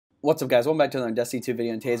What's up, guys? Welcome back to another Destiny 2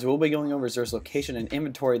 video, and today we'll be going over Xur's location and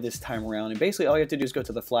inventory this time around. And basically all you have to do is go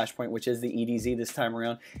to the flashpoint, which is the EDZ this time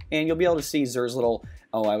around, and you'll be able to see Xur's little,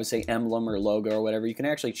 I would say emblem or logo or whatever. You can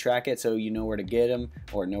actually track it so you know where to get him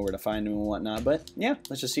or know where to find him and whatnot. But yeah,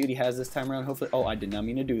 let's just see what he has this time around. Hopefully, I did not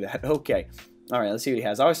mean to do that. Okay. Alright, let's see what he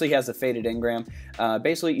has. Obviously, he has the Faded Engram.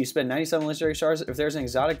 Basically, you spend 97 legendary stars. If there's an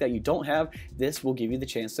exotic that you don't have, this will give you the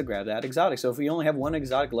chance to grab that exotic. So if you only have one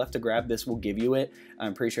exotic left to grab, this will give you it.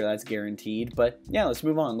 I'm pretty sure that's guaranteed. But yeah, let's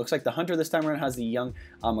move on. Looks like the Hunter this time around has the Young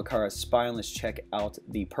Amakara Spine. Let's check out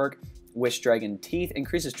the perk. Wish Dragon Teeth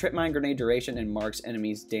increases Trip Mine grenade duration and marks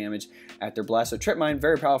enemies' damage at their blast. So Trip Mine,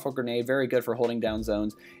 very powerful grenade, very good for holding down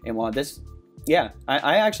zones. And while this... yeah,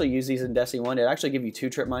 I actually use these in Destiny 1. It actually give you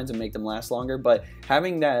 2 trip mines and make them last longer, but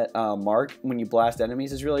having that mark when you blast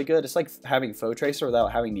enemies is really good. It's like having Foe Tracer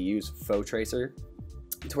without having to use Foe Tracer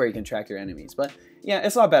to where you can track your enemies. But yeah,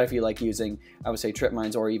 it's not bad if you like using, I would say, trip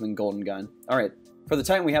mines or even Golden Gun. Alright. For the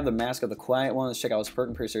Titan, we have the Mask of the Quiet One. Let's check out his perk.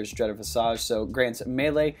 Increases Dread of Visage. So grants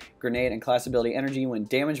melee, grenade, and class ability energy when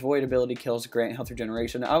damage void ability kills. Grant health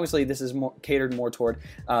regeneration. Obviously, this is catered more toward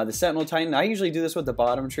the Sentinel Titan. I usually do this with the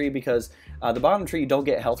bottom tree because the bottom tree you don't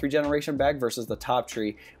get health regeneration back versus the top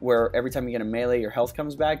tree where every time you get a melee, your health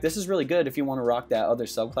comes back. This is really good if you want to rock that other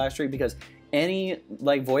subclass tree because any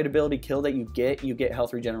like void ability kill that you get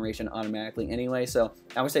health regeneration automatically anyway. So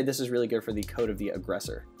I would say this is really good for the Code of the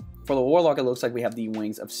Aggressor. For the Warlock, it looks like we have the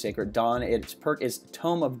Wings of Sacred Dawn. Its perk is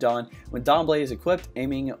Tome of Dawn. When Dawn Blade is equipped,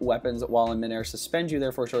 aiming weapons while in midair suspend you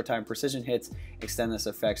there for a short time. Precision hits extend this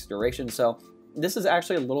effect's duration. So this is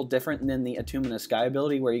actually a little different than the Attunement in the Sky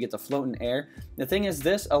ability where you get to float in air. The thing is,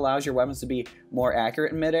 this allows your weapons to be more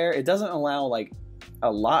accurate in midair. It doesn't allow like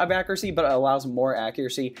a lot of accuracy, but it allows more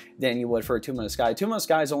accuracy than you would for Attunement in the Sky. Attunement in the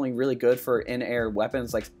Sky is only really good for in-air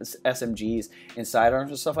weapons like SMGs and sidearms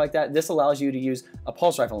and stuff like that. This allows you to use a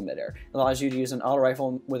pulse rifle in midair. It allows you to use an auto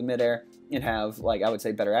rifle with midair and have, like, I would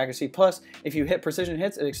say, better accuracy. Plus, if you hit precision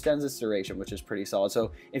hits, it extends its duration, which is pretty solid.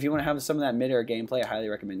 So if you want to have some of that midair gameplay, I highly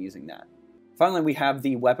recommend using that. Finally, we have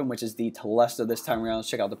the weapon, which is the Telesta this time around. Let's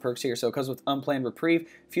check out the perks here. So it comes with Unplanned Reprieve,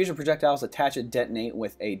 Fusion Projectiles, Attach it, Detonate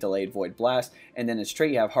with a Delayed Void Blast, and then it's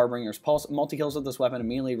straight you have Harbinger's Pulse. Multi-kills with this weapon,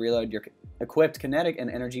 immediately reload your equipped kinetic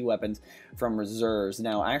and energy weapons from reserves.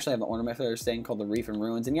 Now, I actually have the ornament for this thing called the Reef and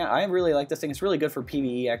Ruins, and yeah, I really like this thing. It's really good for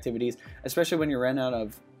PvE activities, especially when you run out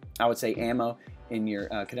of, I would say, ammo in your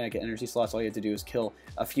kinetic energy slots. All you have to do is kill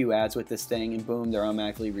a few ads with this thing and boom, they're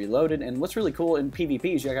automatically reloaded. And what's really cool in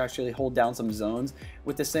PvP is you can actually hold down some zones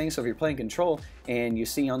with this thing. So if you're playing Control and you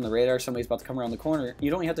see on the radar somebody's about to come around the corner,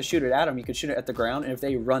 you don't even have to shoot it at them. You could shoot it at the ground, and if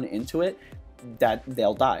they run into it, that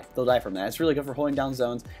they'll die. They'll die from that. It's really good for holding down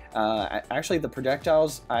zones. Actually, the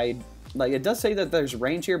projectiles, it does say that there's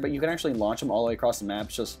range here, but you can actually launch them all the way across the map.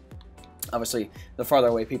 It's just obviously, the farther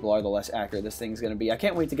away people are, the less accurate this thing's going to be. I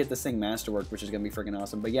can't wait to get this thing masterwork, which is going to be freaking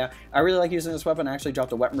awesome. But yeah, I really like using this weapon. I actually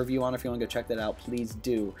dropped a weapon review on it. If you want to go check that out, please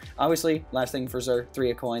do. Obviously, last thing for Xur,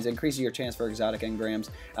 3 coins. Increases your chance for exotic engrams.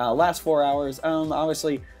 Last 4 hours,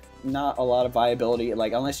 obviously, not a lot of viability,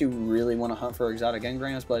 like unless you really want to hunt for exotic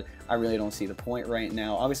engrams, but I really don't see the point right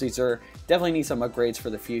now. Obviously, Xur definitely needs some upgrades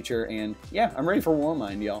for the future, and yeah, I'm ready for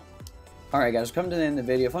Warmind, y'all. Alright guys, we're coming to the end of the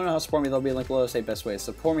video. If you want to know how to support me, there'll be a link below to say best way to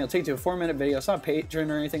support me. It'll take you to a 4-minute video. It's not Patreon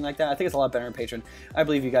or anything like that. I think it's a lot better in Patreon. I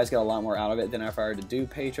believe you guys get a lot more out of it than if I were to do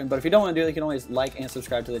Patreon. But if you don't want to do it, you can always like and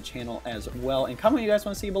subscribe to the channel as well. And comment what you guys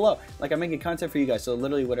want to see below. Like, I'm making content for you guys, so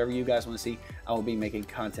literally whatever you guys want to see, I will be making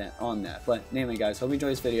content on that. But anyway guys, hope you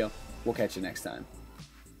enjoyed this video. We'll catch you next time.